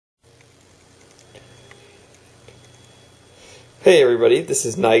Hey everybody, this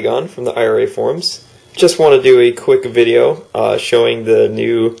is Nigon from the IRA forums. Just want to do a quick video showing the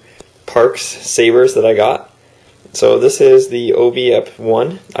new Parks sabers that I got. So this is the Obi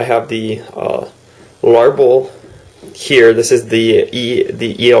Ep1. I have the Larbel here. This is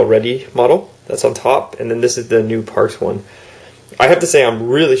the EL Ready model that's on top, and then this is the new Parks one. I have to say I'm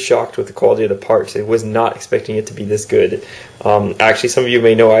really shocked with the quality of the Parks. I was not expecting it to be this good. Actually, some of you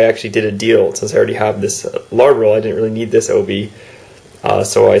may know I actually did a deal since I already have this Larbel. I didn't really need this Obi,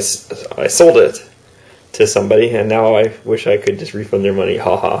 so I sold it to somebody, and now I wish I could just refund their money.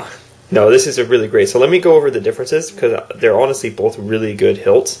 Haha. No, this is a really great. So let me go over the differences because they're honestly both really good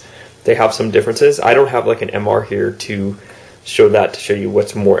hilts. They have some differences. I don't have like an MR here to show you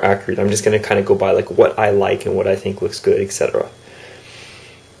what's more accurate. I'm just going to kind of go by like what I like and what I think looks good, etc.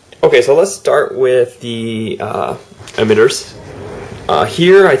 Okay, so let's start with the emitters.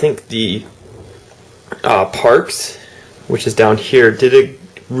 Here, I think the Parks, which is down here, did a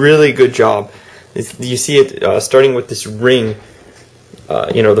really good job. You see it starting with this ring.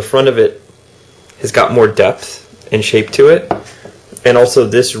 The front of it has got more depth and shape to it, and also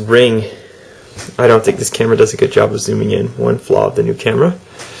this ring. I don't think this camera does a good job of zooming in. One flaw of the new camera,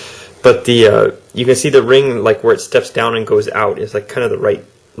 but you can see the ring, like where it steps down and goes out, is like kind of the right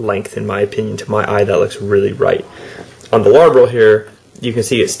length in my opinion. To my eye, that looks really right. On the Larbel here, you can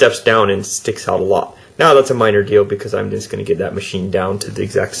see it steps down and sticks out a lot. Now that's a minor deal because I'm just going to get that machine down to the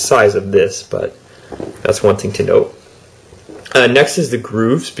exact size of this, but that's one thing to note. Next is the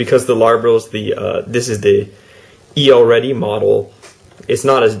grooves, because the Larbel's this is the EL Ready model. It's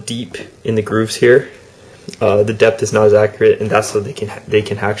not as deep in the grooves here. The depth is not as accurate, and that's so they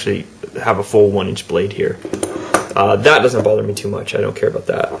can actually have a full 1-inch blade here. That doesn't bother me too much. I don't care about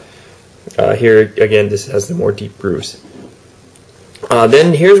that. Here again, this has the more deep grooves.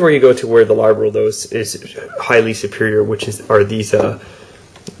 Then here's where you go to where the Larbel though is highly superior, which are these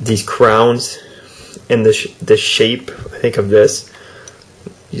crowns and the shape. I think of this.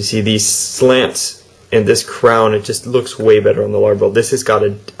 You see these slants and this crown. It just looks way better on the Larbel. This has got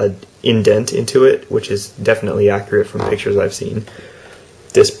an indent into it, which is definitely accurate from pictures I've seen.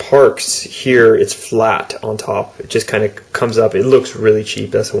 This Parks here, it's flat on top. It just kind of comes up. It looks really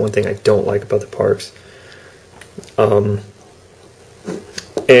cheap. That's the one thing I don't like about the Parks.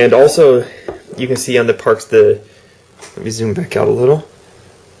 And also, you can see on the Parks, let me zoom back out a little.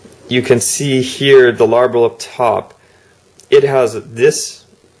 You can see here the Larbel up top. It has this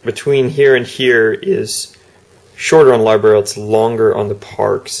between here and here is shorter on Larbel. It's longer on the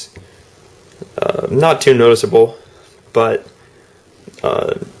Parks. Not too noticeable, but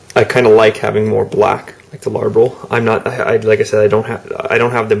I kind of like having more black, like the Larbel. Like I said, I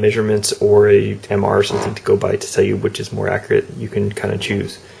don't have the measurements or a MR or something to go by to tell you which is more accurate. You can kind of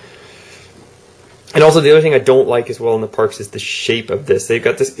choose. And also the other thing I don't like as well in the Parks is the shape of this. They've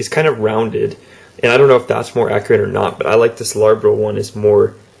got this, it's kind of rounded, and I don't know if that's more accurate or not, but I like this Larbel one is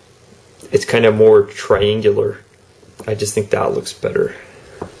more, it's kind of more triangular. I just think that looks better.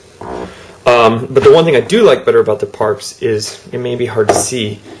 But the one thing I do like better about the Parks is, it may be hard to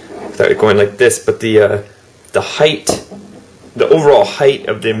see without going like this, but the height, the overall height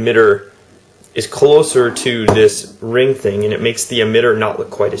of the emitter is closer to this ring thing, and it makes the emitter not look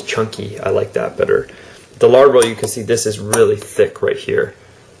quite as chunky. I like that better. The Larbel, you can see this is really thick right here,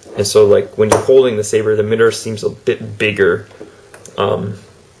 and so like when you're holding the saber, the emitter seems a bit bigger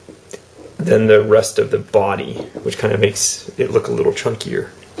than the rest of the body, which kind of makes it look a little chunkier,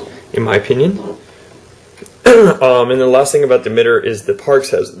 in my opinion. And the last thing about the emitter is the Parks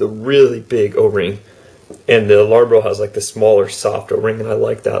has the really big O-ring, and the Larbel has like the smaller, soft O-ring, and I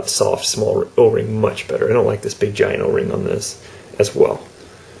like that soft, small O-ring much better. I don't like this big, giant O-ring on this as well.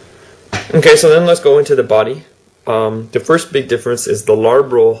 Okay, so then let's go into the body. The first big difference is the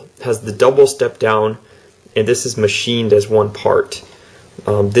Larbel has the double step down, and this is machined as one part.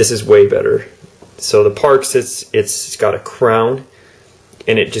 This is way better. So the Parks, it's got a crown,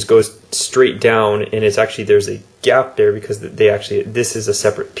 and it just goes straight down, and it's actually, there's a gap there because this is a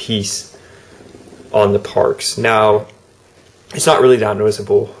separate piece on the Parks. Now, it's not really that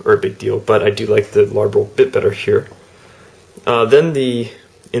noticeable or a big deal, but I do like the Larbel a bit better here. Then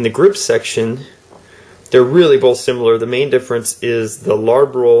in the grip section, they're really both similar. The main difference is the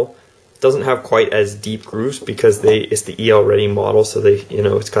Larbel doesn't have quite as deep grooves because it's the EL Ready model, so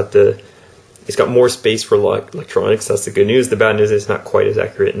it's got more space for electronics. That's the good news. The bad news is it's not quite as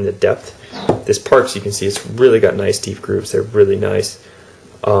accurate in the depth. This Parks, you can see it's really got nice deep grooves. They're really nice.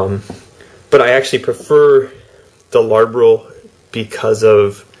 But I actually prefer the Larbel because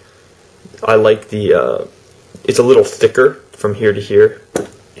I like it's a little thicker from here to here,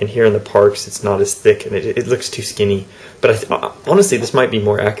 and here in the Parks it's not as thick, and it looks too skinny. But Honestly, this might be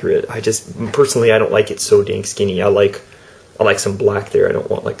more accurate. I just personally I don't like it so dang skinny. I like some black there. I don't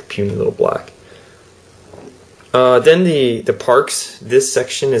want like a puny little black. Then the Parks. This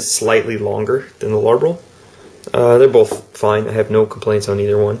section is slightly longer than the Larbel. They're both fine. I have no complaints on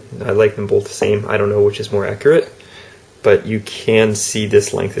either one. I like them both the same. I don't know which is more accurate, but you can see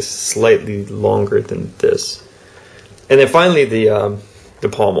this length is slightly longer than this. And then finally the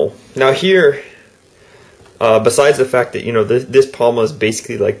pommel. Now here, besides the fact that this pommel is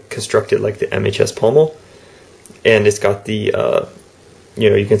basically like constructed like the MHS pommel, and it's got the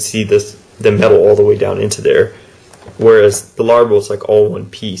you can see the metal all the way down into there, whereas the Larbel is like all one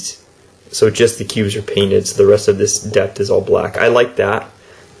piece. So just the cubes are painted, so the rest of this depth is all black. I like that,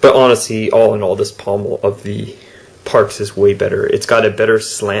 but honestly, all in all, this pommel of the Parks is way better. It's got a better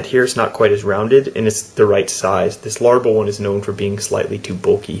slant here. It's not quite as rounded, and it's the right size. This Larbel one is known for being slightly too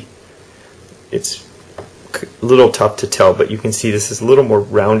bulky. It's a little tough to tell, but you can see this is a little more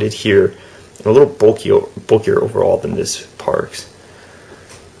rounded here, and a little bulkier overall than this Parks.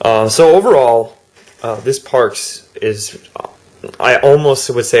 So overall, this Parks is... I almost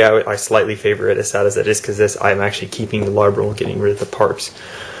would say I slightly favor it, as sad as it is, because I'm actually keeping the Larbel and getting rid of the Parks.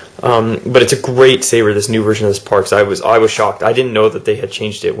 But it's a great saber, this new version of this Parks. I was shocked. I didn't know that they had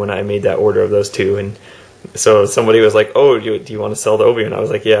changed it when I made that order of those two. And so somebody was like, "Oh, do you want to sell the Obi?" And I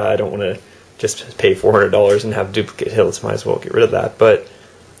was like, "Yeah, I don't want to just pay $400 and have duplicate hilts. Might as well get rid of that." But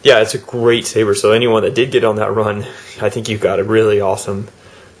yeah, it's a great saber. So anyone that did get on that run, I think you've got a really awesome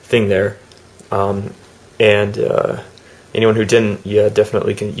thing there. Anyone who didn't, yeah,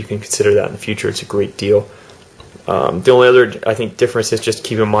 definitely you can consider that in the future. It's a great deal. The only other, I think, difference is just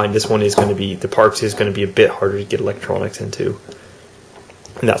keep in mind this one is going to be, the Parks is going to be a bit harder to get electronics into.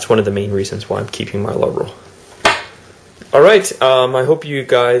 And that's one of the main reasons why I'm keeping my Larbel. Alright, I hope you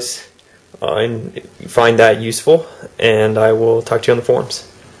guys find that useful, and I will talk to you on the forums.